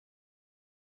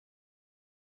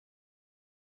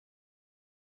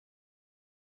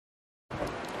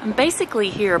I'm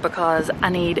basically here because I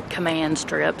need command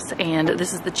strips, and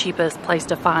this is the cheapest place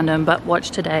to find them, but watch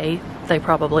today, they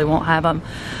probably won't have them.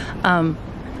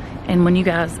 And when you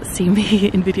guys see me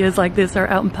in videos like this or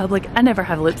out in public, I never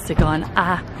have lipstick on.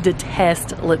 I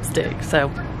detest lipstick,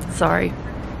 so sorry.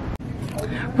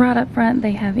 Right up front,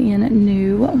 they have in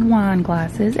new wine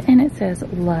glasses, and it says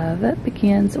love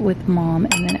begins with mom,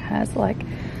 and then it has like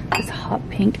this hot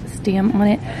pink stem on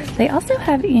it. They also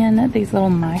have in these little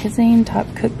magazine type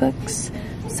cookbooks,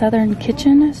 Southern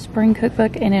Kitchen, Spring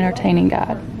Cookbook, and Entertaining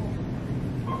Guide.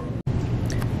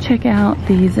 Check out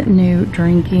these new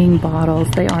drinking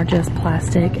bottles. They are just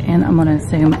plastic, and I'm gonna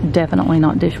assume definitely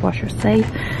not dishwasher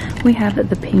safe. We have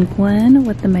the pink one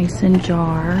with the mason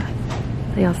jar.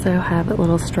 They also have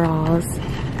little straws.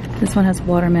 This one has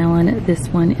watermelon. This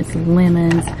one is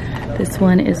lemons. This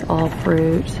one is all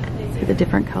fruit. See the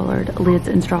different colored lids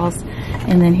and straws.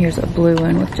 And then here's a blue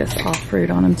one with just all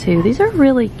fruit on them too. These are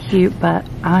really cute, but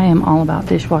I am all about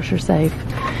dishwasher safe.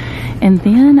 And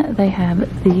then they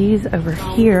have these over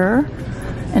here,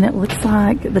 and it looks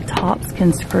like the tops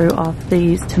can screw off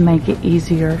these to make it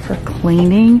easier for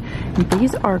cleaning. And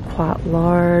these are quite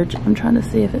large. I'm trying to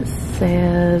see if it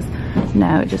says,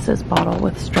 no, it just says bottle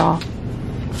with straw.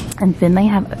 And then they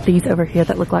have these over here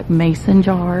that look like mason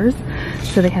jars.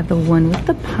 So they have the one with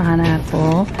the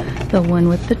pineapple, the one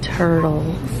with the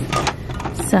turtles,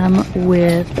 some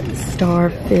with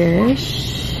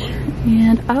starfish,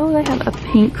 and oh, they have a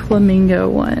pink flamingo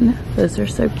one. Those are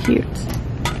so cute.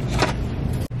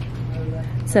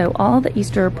 So all the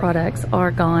Easter products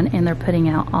are gone, and they're putting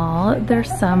out all their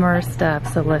summer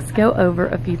stuff. So let's go over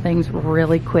a few things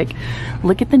really quick.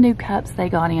 Look at the new cups they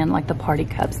got in, like the party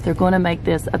cups. They're going to make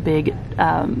this a big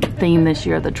theme this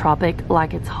year, the tropic,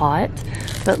 like it's hot.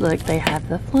 But look, they have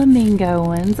the flamingo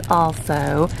ones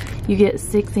also. You get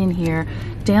 6 in here.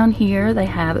 Down here they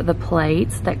have the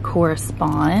plates that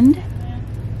correspond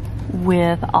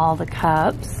with all the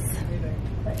cups.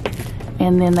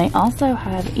 And then they also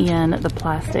have in the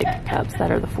plastic cups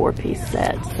that are the 4-piece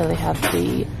set. So they have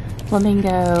the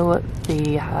flamingo,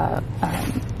 the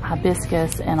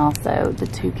hibiscus, and also the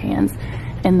toucans.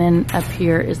 And then up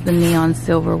here is the neon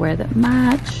silverware that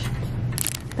match.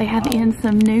 They have in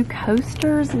some new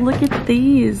coasters. Look at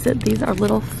these. These are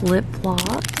little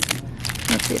flip-flops.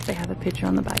 Let's see if they have a picture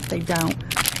on the back. They don't.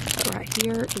 But right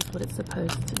here is what it's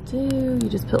supposed to do. You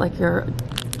just put like your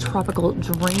tropical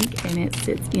drink, and it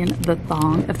sits in the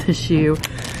thong of the shoe.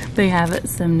 They have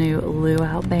some new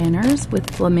luau banners with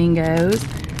flamingos.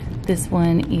 This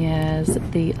one is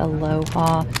the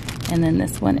aloha, and then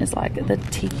this one is like the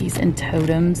tikis and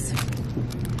totems.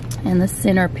 And the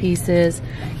centerpieces,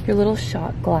 your little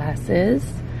shot glasses.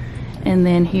 And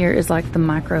then here is like the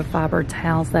microfiber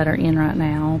towels that are in right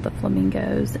now, the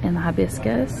flamingos and the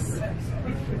hibiscus.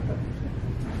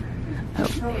 Oh,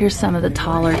 here's some of the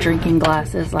taller drinking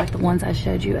glasses, like the ones I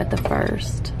showed you at the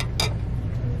first.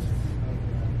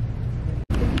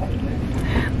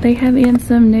 They have in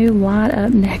some new light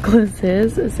up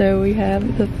necklaces. So we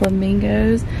have the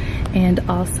flamingos and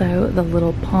also the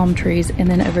little palm trees. And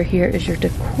then over here is your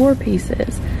decor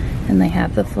pieces. And they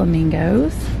have the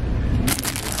flamingos.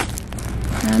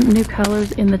 New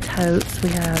colors in the totes. We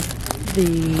have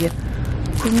the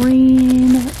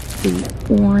green, the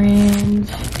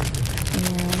orange,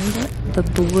 and the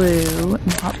blue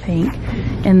and hot pink.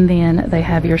 And then they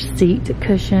have your seat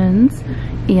cushions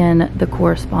in the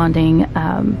corresponding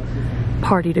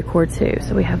party decor too.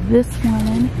 So we have this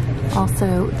one,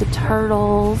 also the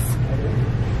turtles,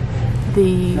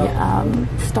 the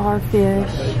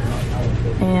starfish,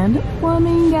 and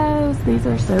flamingos. These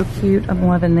are so cute. I'm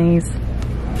loving these.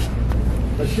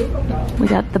 We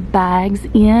got the bags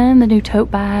in, the new tote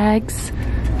bags,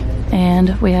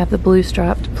 and we have the blue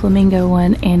striped flamingo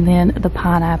one, and then the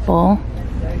pineapple.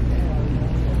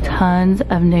 Tons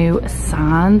of new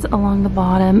signs along the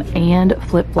bottom and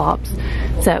flip-flops.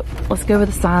 So let's go over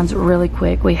the signs really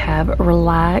quick. We have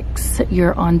relax,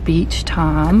 you're on beach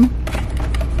time.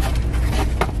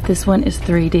 This one is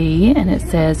 3D, and it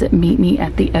says meet me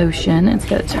at the ocean. It's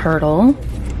got a turtle.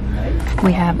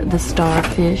 We have the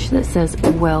starfish that says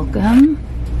welcome.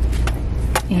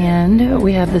 And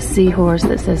we have the seahorse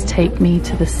that says take me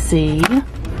to the sea.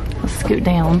 Let's scoot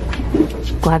down.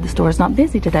 Glad the store is not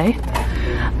busy today.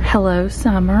 Hello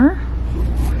summer.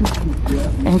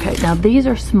 Okay, now these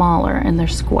are smaller and they're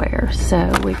square.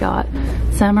 So we got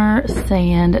summer,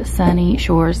 sand, sunny,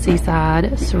 shores,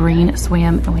 seaside, serene,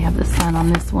 swim, and we have the sun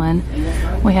on this one.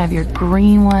 We have your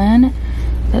green one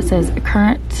that says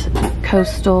current,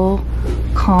 coastal,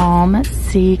 calm,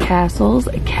 sea castles,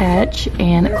 catch,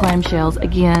 and clamshells.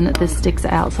 Again, this sticks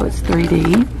out, so it's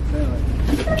 3D.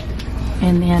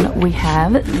 And then we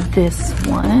have this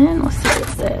one. Let's see what it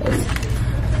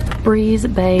says. Breeze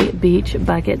Bay Beach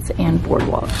Buckets and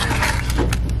Boardwalk.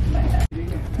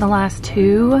 The last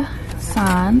two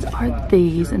signs are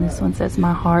these, and this one says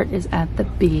my heart is at the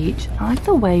beach. I like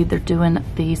the way they're doing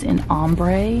these in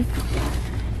ombre.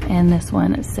 And this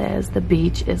one says the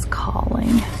beach is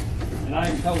calling.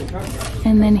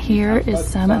 And then here is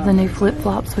some of the new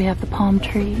flip-flops. We have the palm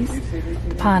trees,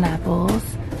 pineapples,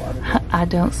 I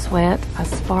don't sweat, I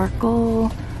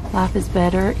sparkle, life is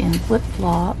better in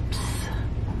flip-flops.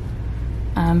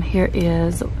 Here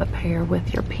is a pair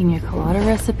with your pina colada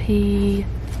recipe,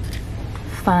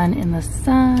 fun in the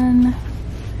sun,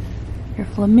 your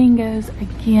flamingos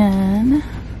again,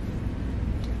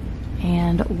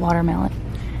 and watermelon.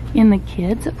 In the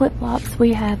kids flip-flops,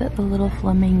 we have the little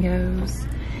flamingos,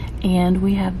 and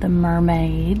we have the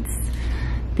mermaids,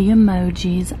 the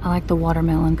emojis. I like the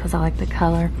watermelon because I like the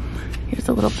color. Here's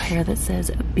a little pair that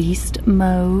says beast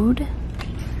mode,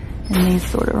 and these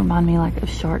sort of remind me like of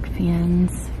shark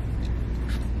fins.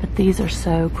 But these are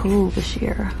so cool this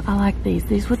year. I like these.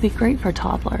 These would be great for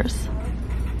toddlers.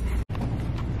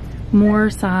 More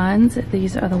signs.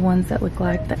 These are the ones that look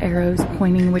like the arrows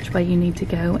pointing which way you need to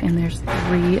go, and there's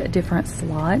 3 different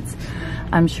slots.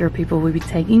 I'm sure people will be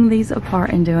taking these apart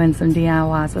and doing some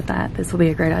DIYs with that. This will be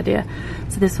a great idea.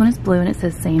 So this one is blue and it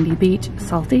says Sandy Beach,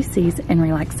 Salty Seas, and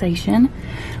Relaxation.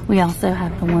 We also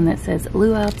have the one that says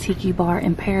Luau Tiki Bar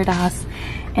in Paradise,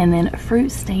 and then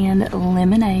Fruit Stand,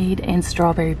 Lemonade, and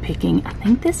Strawberry Picking. I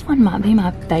think this one might be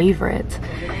my favorite.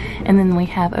 And then we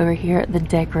have over here the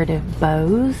decorative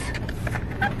bows.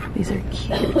 These are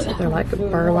cute. They're like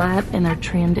burlap and they're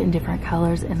trimmed in different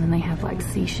colors, and then they have like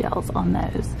seashells on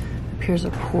those. Here's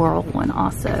a coral one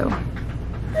also.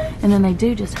 And then they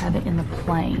do just have it in the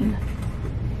plain.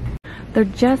 They're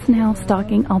just now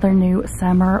stocking all their new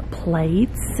summer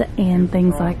plates and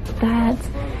things like that.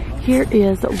 Here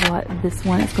is what this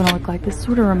one is going to look like. This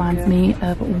sort of reminds me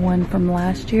of one from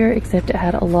last year, except it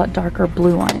had a lot darker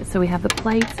blue on it. So we have the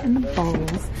plates and the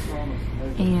bowls,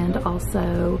 and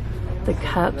also the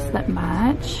cups that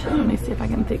match. Let me see if I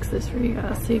can fix this for you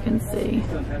guys so you can see.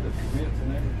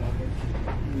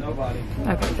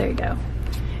 Okay, there you go.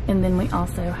 And then we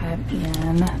also have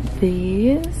in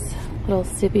these little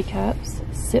sippy cups,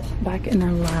 sit back and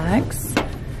relax.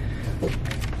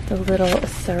 The little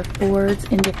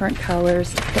surfboards in different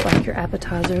colors to put like your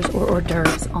appetizers or hors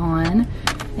d'oeuvres on.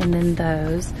 And then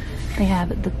those. They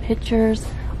have the pitchers,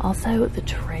 also the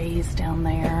trays down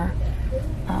there,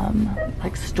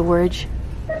 like storage.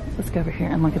 Let's go over here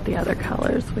and look at the other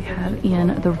colors. We have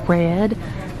in the red,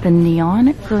 the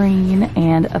neon green,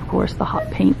 and of course the hot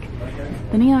pink.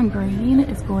 The neon green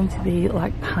is going to be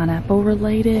like pineapple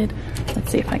related.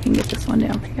 Let's see if I can get this one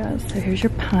down for you guys. So here's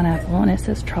your pineapple, and it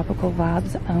says tropical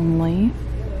vibes only.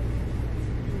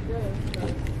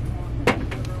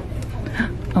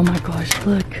 Oh my gosh,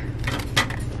 look.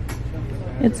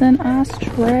 It's an ice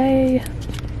tray.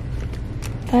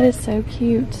 That is so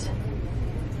cute.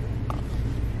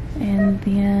 And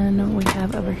then we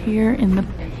have over here in the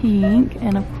pink,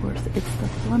 and of course it's the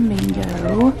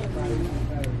flamingo.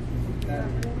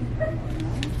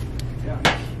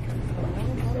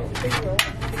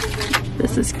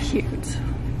 This is cute.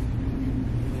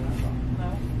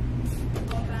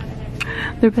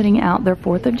 They're putting out their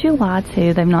 4th of July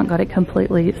too. They've not got it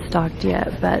completely stocked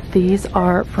yet, but these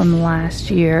are from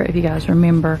last year. If you guys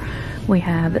remember, we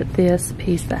have this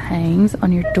piece that hangs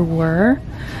on your door.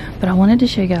 But I wanted to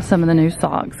show you guys some of the new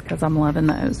socks because I'm loving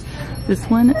those. This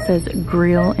one says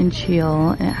Grill and Chill,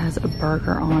 and it has a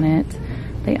burger on it.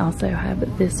 They also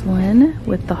have this one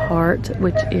with the heart,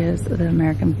 which is the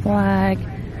American flag.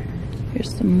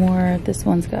 Here's some more. This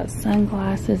one's got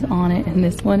sunglasses on it, and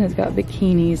this one has got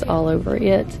bikinis all over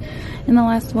it. And the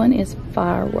last one is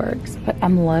fireworks. But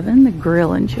I'm loving the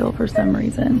Grill and Chill for some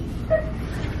reason.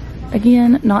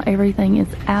 Again, not everything is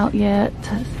out yet.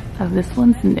 Oh, this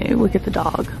one's new. Look at the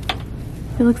dog.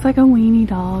 He looks like a weenie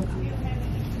dog.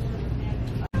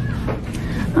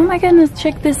 Oh my goodness,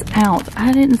 check this out.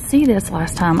 I didn't see this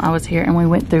last time I was here and we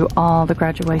went through all the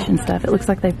graduation stuff. It looks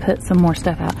like they put some more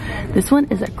stuff out. This one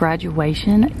is a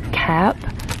graduation cap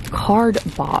card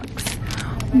box.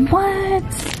 What?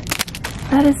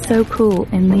 That is so cool.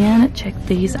 And then check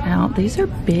these out. These are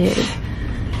big.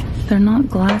 They're not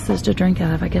glasses to drink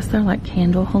out of. I guess they're like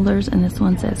candle holders. And this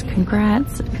one says,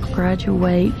 congrats,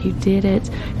 graduate, you did it.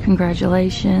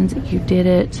 Congratulations, you did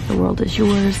it. The world is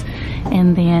yours.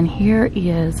 And then here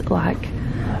is like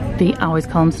I always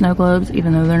call them snow globes,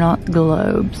 even though they're not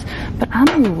globes. But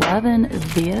I'm loving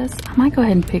this. I might go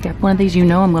ahead and pick up one of these. You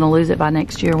know I'm going to lose it by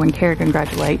next year when Kerrigan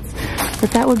graduates.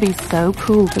 But that would be so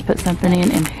cool to put something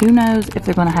in, and who knows if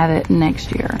they're going to have it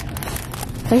next year.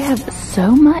 They have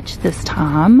so much this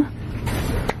time.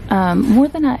 More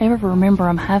than I ever remember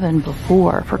them having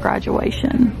before for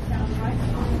graduation.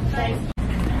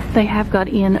 They have got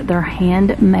in their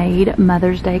handmade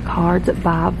Mother's Day cards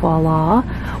by Voila,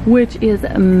 which is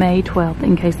May 12th,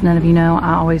 in case none of you know.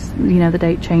 I always, you know, the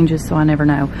date changes, so I never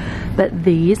know. But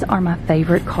these are my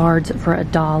favorite cards for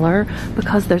 $1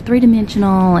 because they're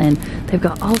three-dimensional and they've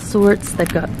got all sorts. They've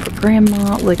got for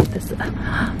grandma. Look at this.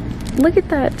 Look at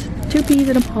that. 2 peas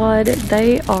in a pod.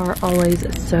 They are always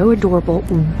so adorable.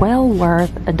 Well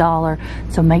worth $1.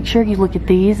 So make sure you look at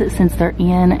these since they're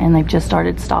in and they've just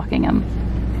started stocking them.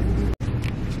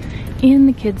 In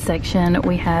the kids section,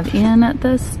 we have in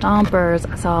the Stompers.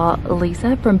 I saw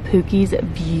Lisa from Pookie's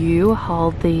View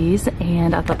haul these,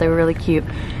 and I thought they were really cute.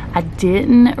 I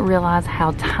didn't realize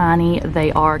how tiny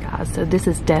they are, guys. So this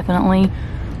is definitely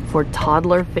for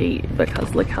toddler feet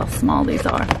because look how small these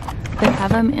are. They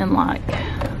have them in like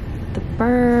the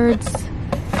birds.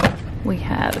 We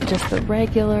have just the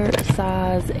regular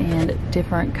size and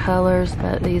different colors,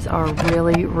 but these are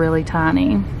really, really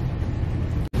tiny.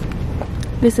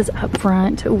 This is up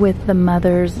front with the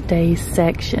Mother's Day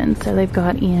section. So they've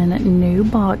got in new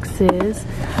boxes.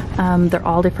 They're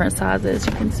all different sizes.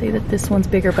 You can see that this one's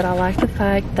bigger, but I like the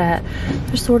fact that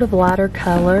they're sort of lighter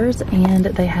colors and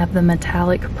they have the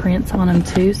metallic prints on them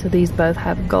too. So these both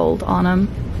have gold on them.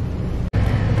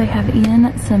 They have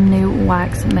in some new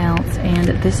wax mounts, and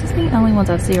this is the only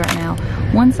ones I see right now.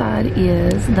 One side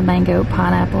is the mango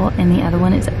pineapple and the other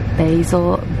one is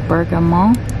basil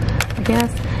bergamot, I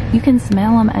guess. You can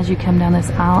smell them as you come down this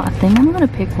aisle. I think I'm going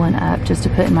to pick one up just to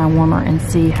put in my warmer and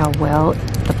see how well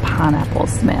the pineapple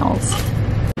smells.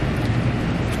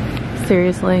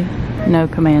 Seriously, no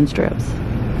command strips.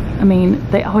 I mean,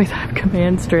 they always have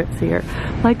command strips here.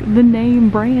 Like the name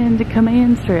brand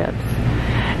command strips.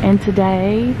 And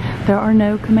today, there are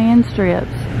no command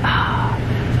strips.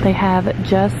 They have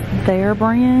just their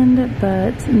brand,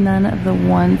 but none of the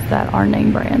ones that are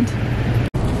name brand.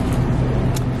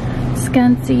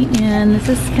 Skuncy in. This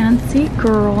is Skuncy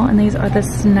Girl, and these are the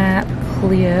snap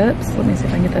clips. Let me see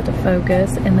if I can get that to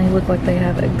focus. And they look like they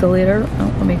have a glitter.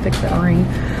 Oh, let me fix that ring.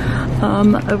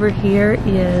 Over here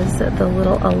is the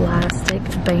little elastic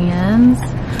bands.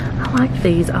 I like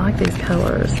these. I like these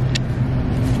colors.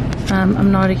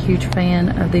 I'm not a huge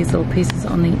fan of these little pieces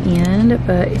on the end,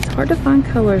 but it's hard to find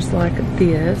colors like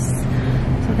this.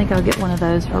 I think I'll get one of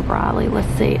those for Riley. Let's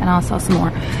see. And I saw some more.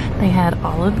 They had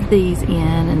all of these in,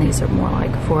 and these are more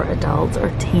like for adults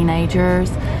or teenagers.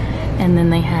 And then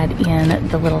they had in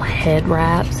the little head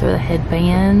wraps or the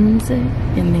headbands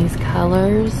in these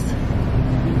colors.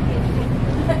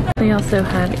 They also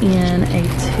have in a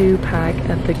 2-pack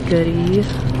of the Goodies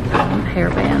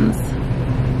hairbands.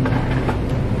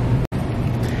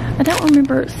 I don't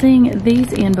remember seeing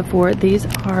these in before. These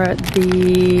are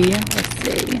the, let's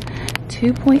see,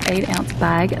 2.8 ounce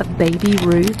bag of Baby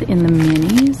Ruth in the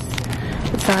minis.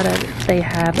 Beside it, they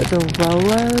have the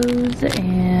Rolos,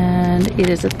 and it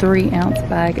is a 3 ounce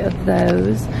bag of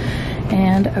those.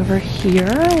 And over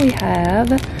here we have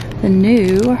the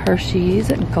new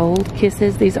Hershey's Gold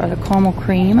Kisses. These are the caramel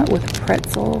cream with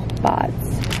pretzel bites.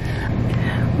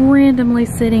 Randomly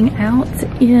sitting out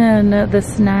in the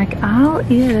snack aisle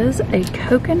is a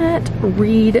coconut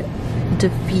reed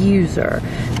diffuser.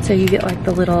 So you get like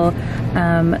the little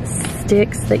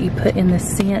sticks that you put in the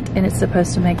scent, and it's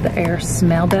supposed to make the air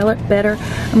smell better.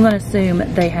 I'm going to assume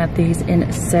they have these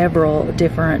in several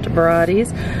different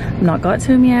varieties. I've not got to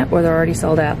them yet, or they're already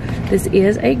sold out. This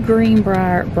is a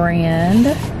Greenbrier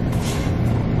brand.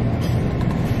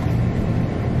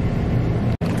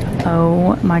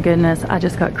 Oh my goodness, I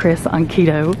just got Chris on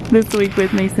keto this week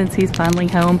with me since he's finally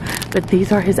home. But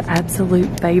these are his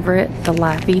absolute favorite, the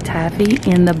Laffy Taffy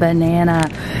in the banana.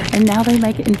 And now they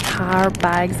make entire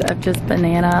bags of just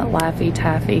banana Laffy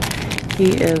Taffy.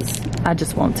 He is, I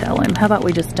just won't tell him. How about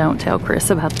we just don't tell Chris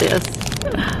about this?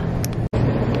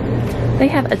 They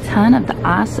have a ton of the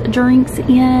ice drinks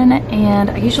in,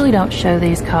 and I usually don't show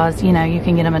these cause, you know, you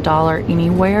can get them $1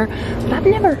 anywhere. But I've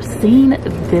never seen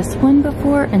this one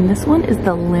before, and this one is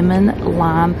the lemon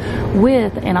lime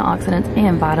with antioxidants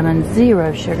and vitamin,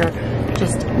 0 sugar.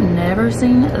 Just never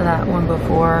seen that one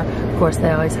before. Of course, they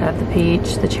always have the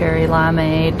peach, the cherry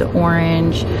limeade, the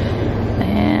orange,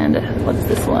 and what's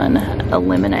this one? A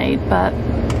lemonade, but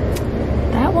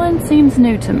that one seems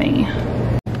new to me.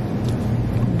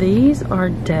 These are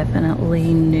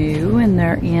definitely new, and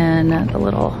they're in the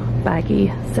little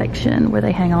baggy section where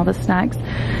they hang all the snacks.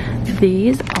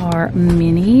 These are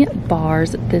mini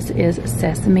bars. This is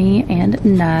sesame and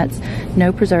nuts,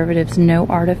 no preservatives, no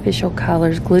artificial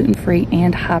colors, gluten-free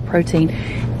and high protein,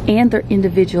 and they're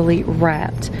individually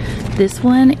wrapped. This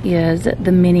one is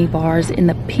the mini bars in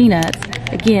the peanuts,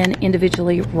 again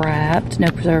individually wrapped, no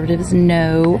preservatives,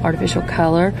 no artificial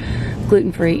color,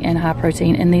 gluten-free and high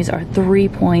protein, and these are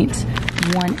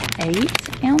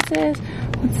 3.18 ounces.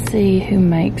 Let's see who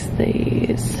makes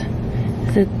these.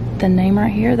 Is it the name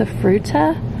right here, the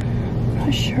Fruta? I'm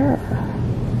not sure.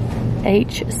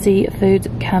 HC Foods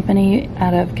Company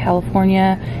out of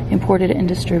California, imported and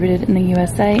distributed in the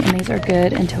USA, and these are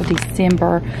good until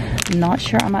December. I'm not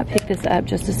sure, I might pick this up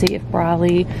just to see if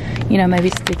Briley, you know, maybe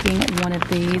sticking one of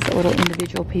these little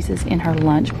individual pieces in her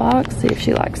lunchbox, see if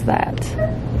she likes that.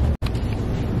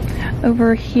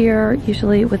 Over here,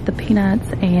 usually with the peanuts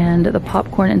and the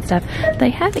popcorn and stuff,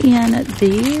 they have in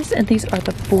these, and these are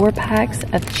the 4-packs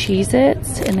of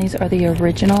Cheez-Its, and these are the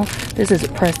original. This is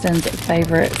Preston's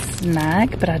favorite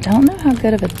snack, but I don't know how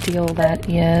good of a deal that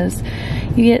is.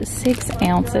 You get 6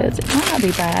 ounces. It might not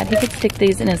be bad. He could stick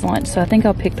these in his lunch, so I think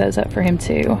I'll pick those up for him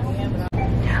too.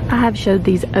 I have showed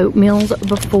these oatmeals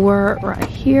before right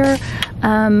here,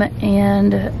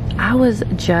 and I was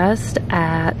just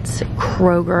at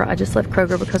Kroger. I just left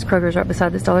Kroger because Kroger's right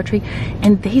beside this Dollar Tree,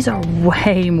 and these are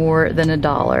way more than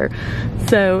 $1.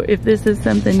 So if this is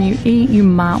something you eat, you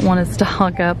might want to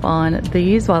stock up on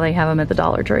these while they have them at the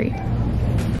Dollar Tree.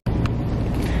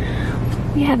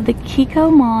 We have the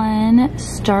Kikkoman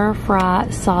stir fry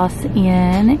sauce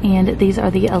in, and these are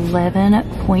the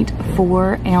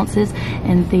 11.4 ounces,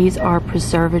 and these are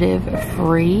preservative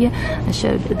free. I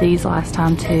showed these last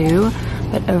time too,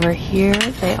 but over here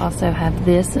they also have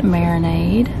this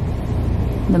marinade,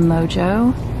 the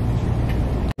Mojo.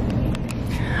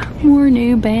 More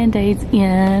new Band-Aids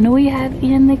in. We have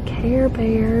in the Care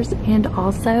Bears and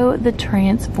also the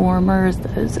Transformers.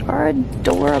 Those are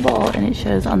adorable, and it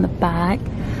shows on the back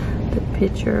the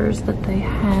pictures that they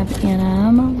have in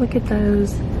them. Look at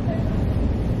those.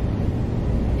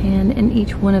 And in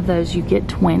each one of those you get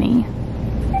 20.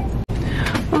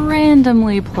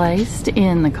 Randomly placed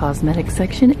in the cosmetics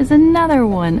section is another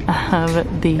one of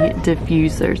the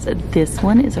diffusers. This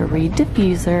one is a Reed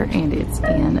diffuser, and it's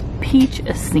in peach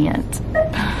scent.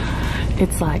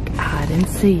 It's like hide and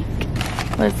seek.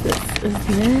 What's this? Is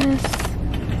this?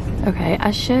 Okay,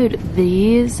 I showed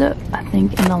these, I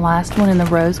think, in the last one in the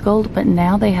rose gold, but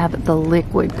now they have the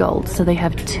liquid gold. So they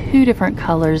have 2 different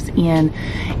colors in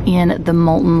the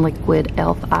molten liquid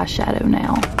e.l.f. eyeshadow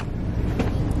now.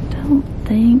 Don't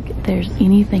think there's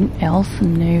anything else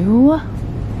new.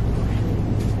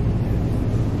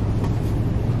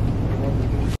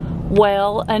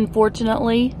 Well,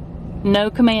 unfortunately,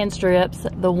 no command strips.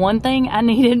 The one thing I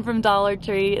needed from Dollar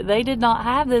Tree, they did not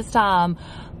have this time.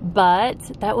 But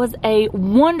that was a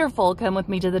wonderful come with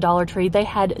me to the Dollar Tree. They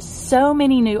had so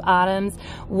many new items.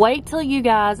 Wait till you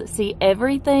guys see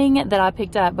everything that I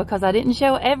picked up, because I didn't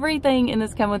show everything in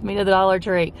this come with me to the Dollar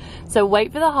Tree. So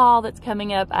wait for the haul that's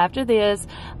coming up after this.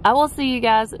 I will see you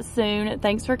guys soon.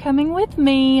 Thanks for coming with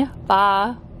me.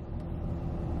 Bye.